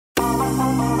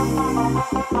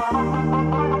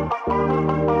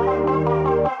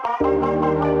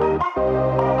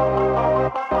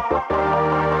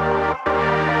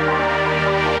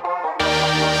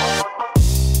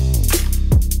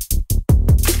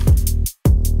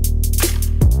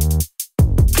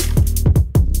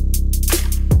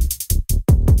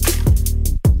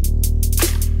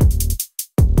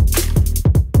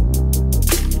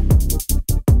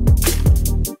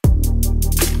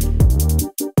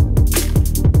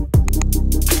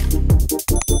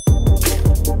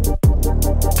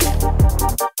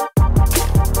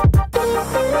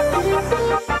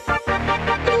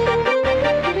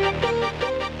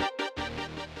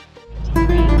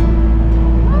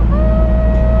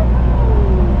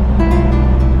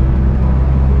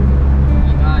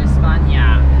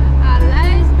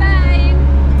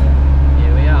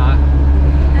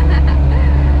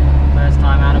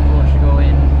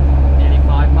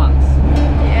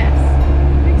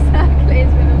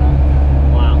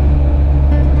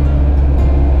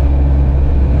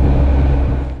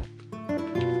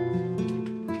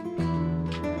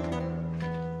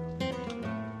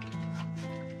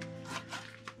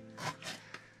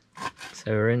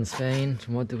So we're in Spain,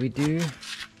 and what do we do?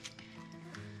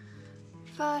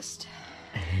 First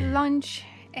lunch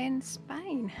in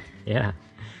Spain. Yeah,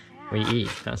 we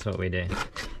eat, that's what we do.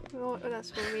 Well,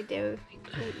 that's what we do.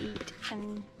 We eat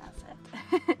and that's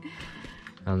it.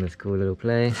 On this cool little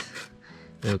place,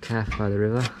 little cafe by the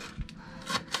river.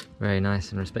 Very nice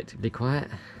and respectably quiet.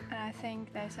 And I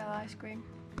think they sell ice cream.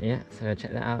 Yeah, so I'll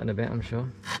check that out in a bit, I'm sure.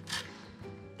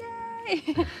 Yay!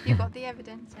 You got the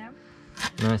evidence now.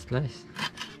 Nice place.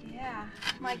 Yeah,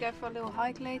 might go for a little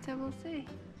hike later, we'll see.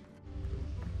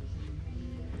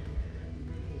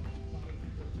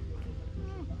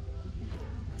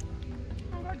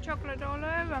 I've got chocolate all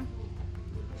over.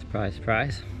 Surprise,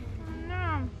 surprise.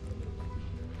 No.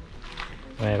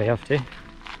 Where are we off to? I'm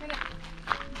gonna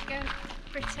go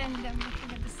pretend I'm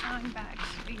looking at the sign, but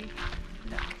actually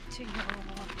look to your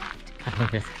left.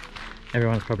 Okay,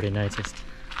 everyone's probably noticed.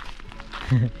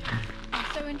 I'm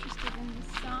so interested in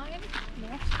the sign.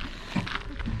 Yes.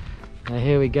 Now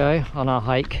here we go on our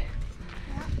hike.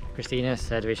 Yeah. Christina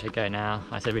said we should go now.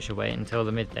 I said we should wait until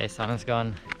the midday sun has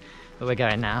gone, but we're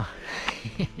going now.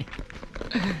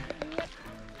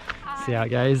 See how it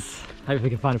goes. Hopefully we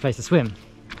can find a place to swim.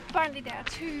 Apparently there are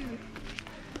two.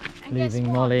 And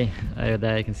Leaving Molly over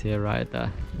there, you can see her right at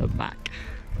the back.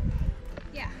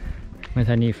 Yeah. With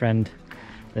her new friend,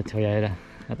 the Toyota,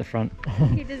 at the front.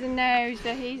 He doesn't know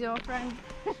that he's our friend.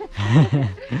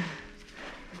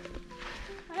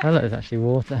 Oh look, there's actually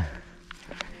water.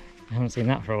 I haven't seen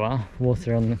that for a while.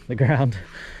 Water on the ground.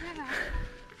 Yeah.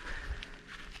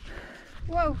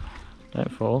 Whoa.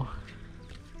 Don't fall.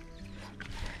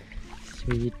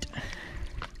 Sweet.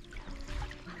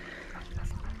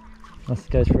 Let's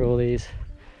go through all these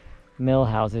mill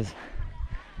houses,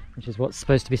 which is what's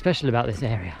supposed to be special about this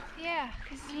area. Yeah,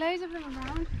 because there's loads of them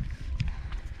around.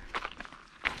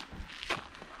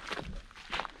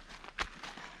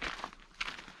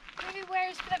 Who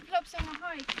wears flip-flops on a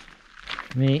hike?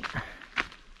 Me.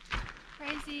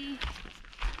 Crazy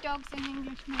dogs and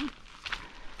Englishmen.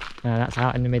 No, that's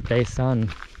out in the midday sun.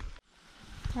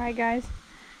 Right guys,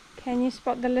 can you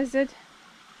spot the lizard?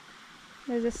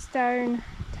 There's a stone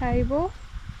table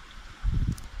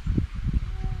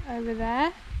over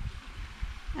there,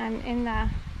 and in that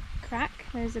crack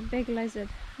there's a big lizard.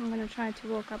 I'm going to try to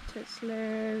walk up to it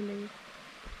slowly.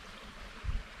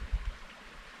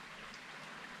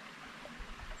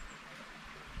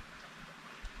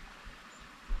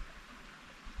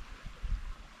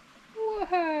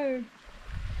 Whoa!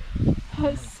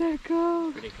 That's so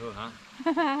cool! Pretty cool,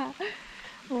 huh?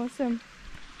 Awesome.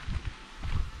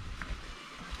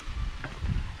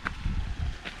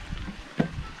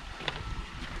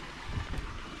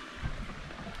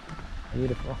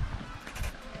 Beautiful.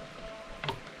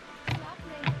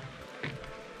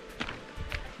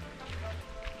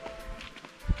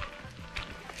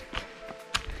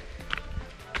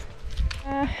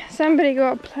 Somebody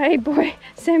got a Playboy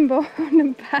symbol on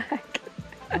the back.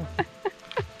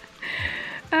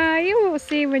 You will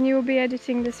see when you will be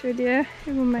editing this video.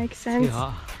 It will make sense. Too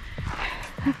hot.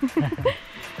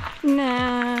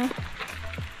 Nah.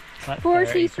 Like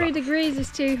 43 degrees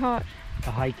is too hot. For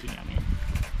hiking, I mean.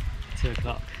 2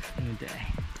 o'clock in the day.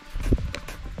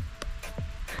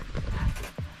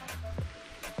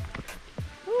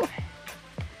 Ooh.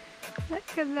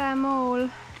 Look at them all.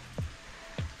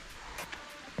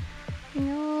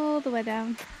 Looking all the way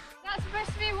down. That's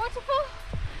supposed to be a waterfall?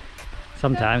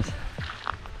 Sometimes.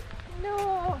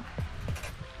 No.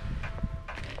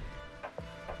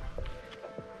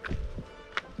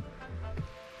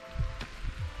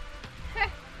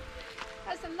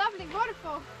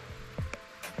 waterfall.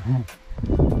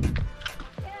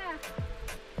 Yeah.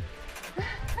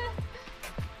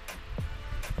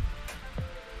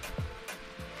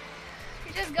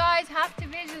 You just guys have to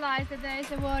visualize that there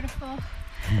is a waterfall.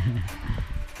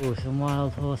 Oh, some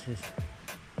wild horses.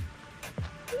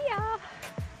 Yeah.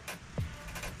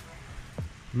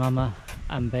 Mama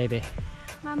and baby.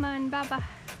 Mama and Baba.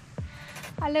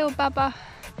 A little Baba.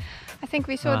 I think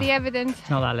we saw the evidence. It's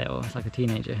not that little, it's like a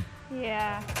teenager.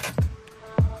 Yeah.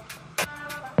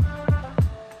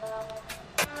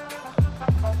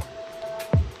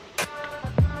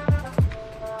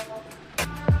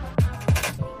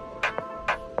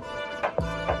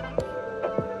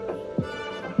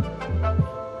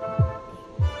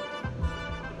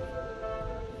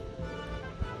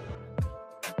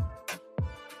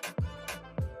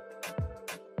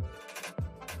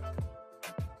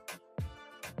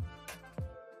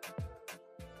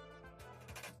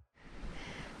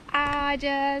 I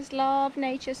just love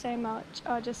nature so much.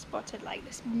 I just spotted like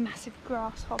this massive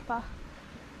grasshopper.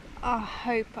 I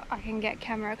hope I can get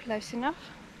camera close enough.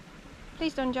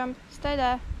 Please don't jump, stay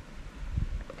there.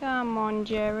 Come on,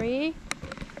 Jerry.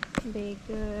 Be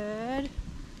good.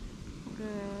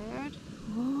 Good.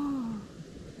 Oh,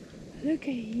 look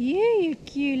at you, you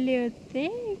cute little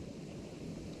thing.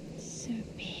 So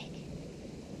big.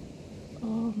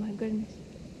 Oh my goodness.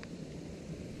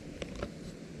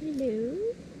 Hello.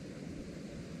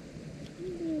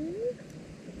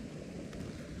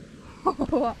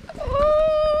 Oh,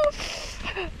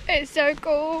 it's so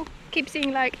cool. Keep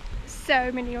seeing like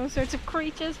so many all sorts of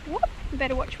creatures. Whoop,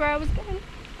 better watch where I was going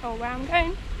or where I'm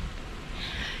going.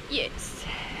 Yes,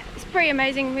 it's pretty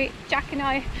amazing. Jack and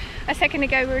I a second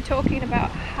ago we were talking about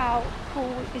how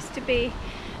cool it is to be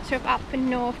sort of up and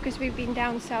north, because we've been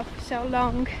down south for so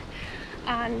long,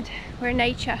 and where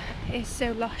nature is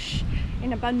so lush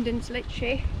in abundance,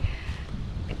 literally.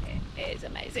 It is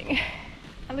amazing.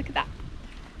 And look at that.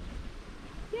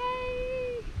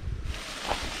 Yay!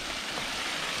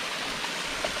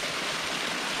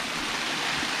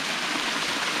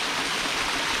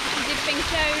 Dipping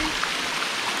toes.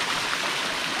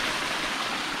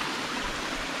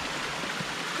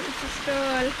 It's a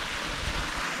school.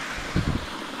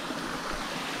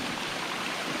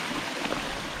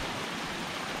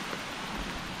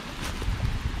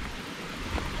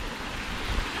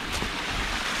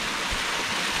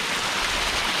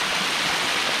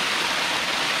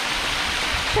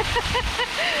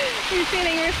 You're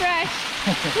feeling refreshed?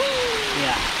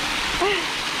 Yeah.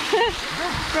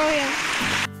 Brilliant.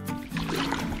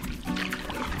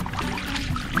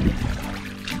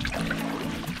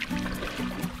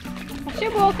 I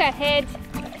should walk ahead.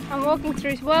 I'm walking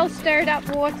through well stirred up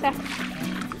water.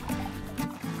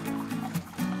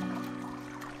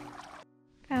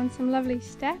 Found some lovely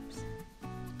steps.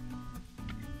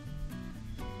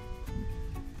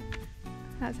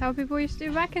 That's how people used to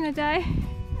do back in the day.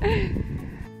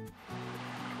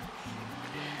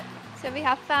 So we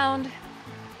have found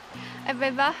a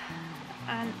river,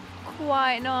 and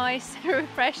quite nice,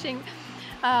 refreshing,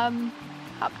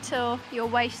 up till your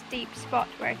waist deep spot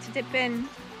where to dip in,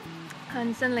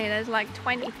 and suddenly there's like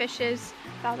 20 fishes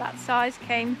about that size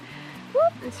came,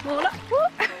 whoop, and smaller.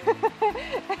 Whoop.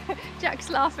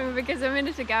 Jack's laughing because a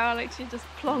minute ago I literally just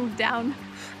plonked down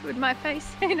with my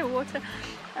face in the water.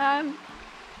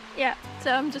 Yeah,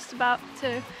 so I'm just about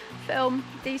to film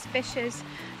these fishes.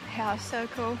 They are so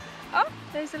cool. Oh,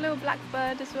 there's a little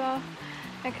blackbird as well.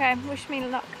 Okay, wish me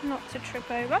luck not to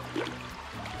trip over.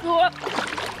 Oh,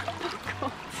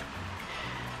 God.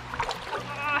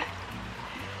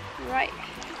 Right.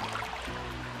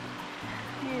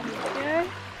 Here we go.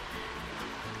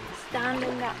 Stand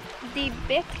in that deep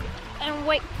bit and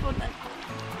wait for them.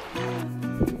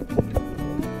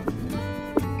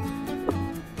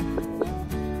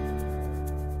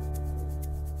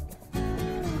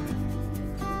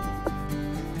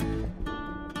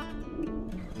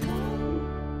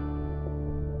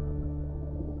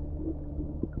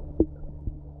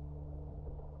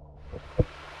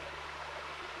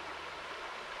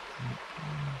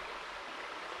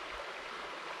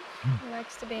 He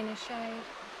likes to be in a shade.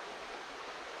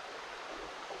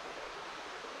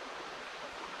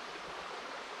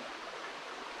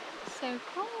 So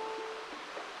cool.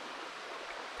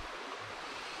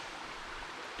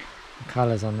 The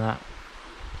colours on that.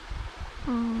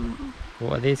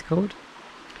 What are these called?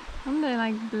 Aren't they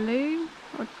like blue?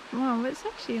 Or, wow, it's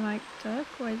actually like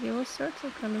turquoise, all sorts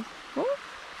of colours. Oh,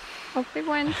 off it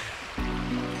went.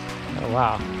 Oh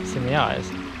wow, it's in the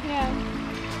eyes. Yeah.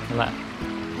 And that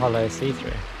hollow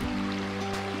see-through.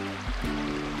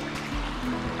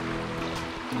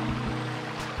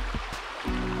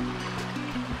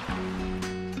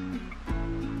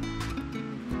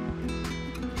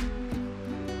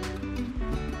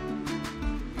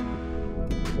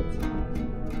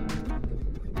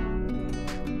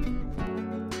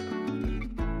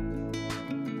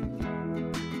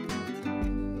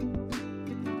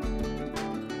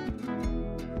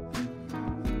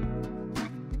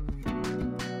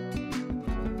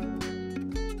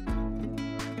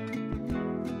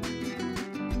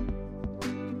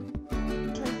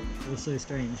 so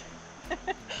strange.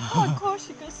 Oh gosh,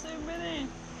 you got so many.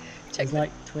 There's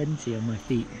like 20 on my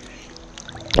feet.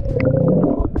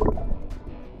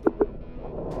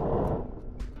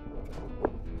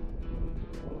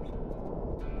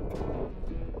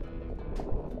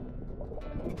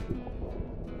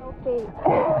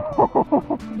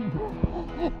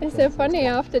 It's so funny,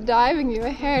 after diving your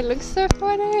hair looks so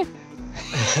funny.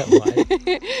 Why?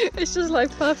 It's just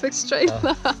like perfect straight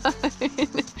line.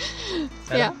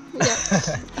 Yeah,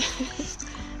 yeah.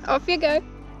 Off you go.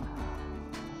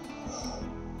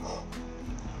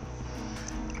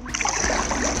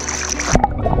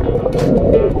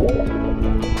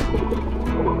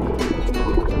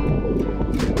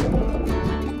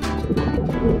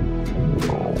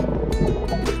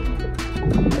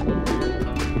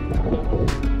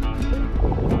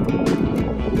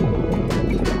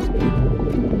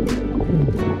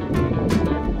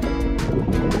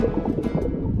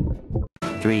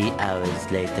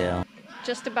 Hours later.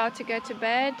 Just about to go to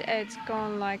bed. It's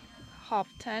gone like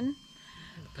 10:30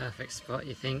 Perfect spot,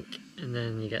 you think, and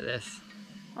then you get this.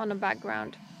 on the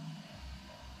background.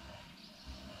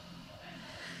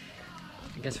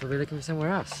 I guess we'll be looking for somewhere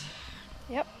else.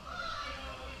 Yep.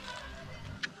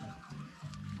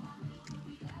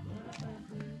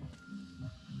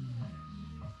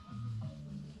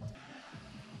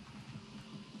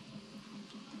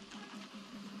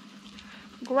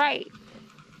 Great.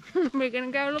 We're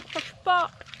gonna go look for a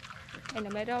spot in the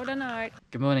middle of the night.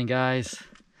 Good morning, guys.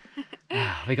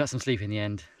 We got some sleep in the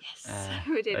end. Yes,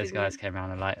 we did. Those guys came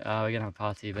around and like, oh, we're gonna have a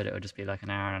party, but it'll just be like an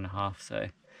hour and a half, so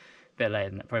a bit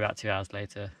later, probably about 2 hours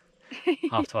later,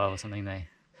 12:30 or something.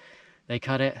 They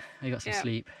cut it. We got some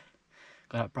sleep.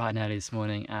 Got up bright and early this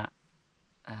morning at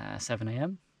 7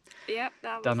 a.m. Yep,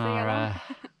 that was done the our alarm.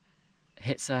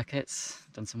 hit circuits,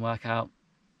 done some workout.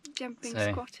 Jumping,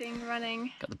 So, squatting,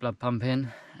 running. Got the blood pumping,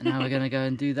 and now we're gonna go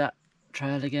and do that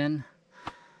trail again.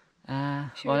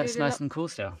 While it's nice and cool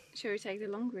still. Should we take the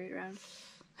long route round?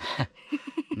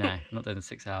 No, I'm not doing the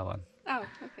 6-hour one. Oh,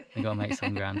 okay. We gotta make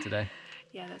some ground today.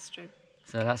 Yeah, that's true.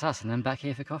 So that's us, and then back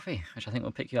here for coffee, which I think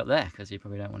will pick you up there, because you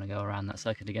probably don't want to go around that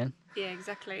circuit again. Yeah,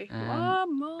 exactly.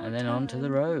 And then on to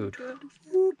the road.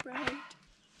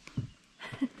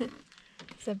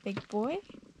 It's a big boy.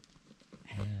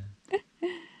 Yeah.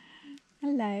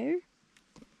 Hello.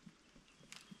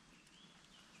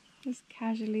 Just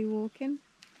casually walking.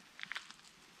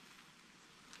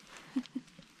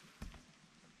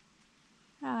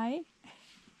 Hi.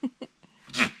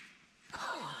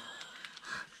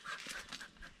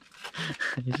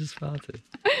 You just farted.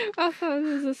 I thought it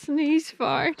was a sneeze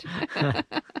fart.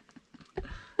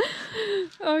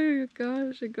 Oh my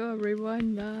gosh, I gotta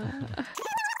rewind that.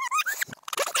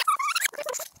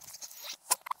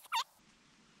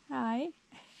 Hi.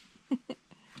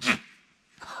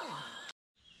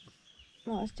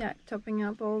 Well, is Jack topping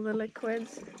up all the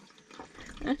liquids?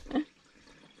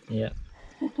 Yep.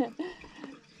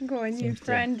 Got a new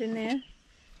friend in there.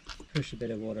 Push a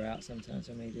bit of water out sometimes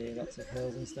when we do lots of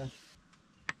hills and stuff.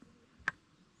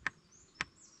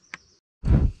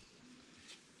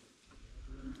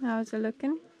 How's it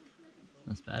looking?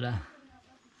 That's better.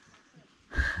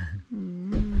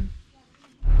 Mm.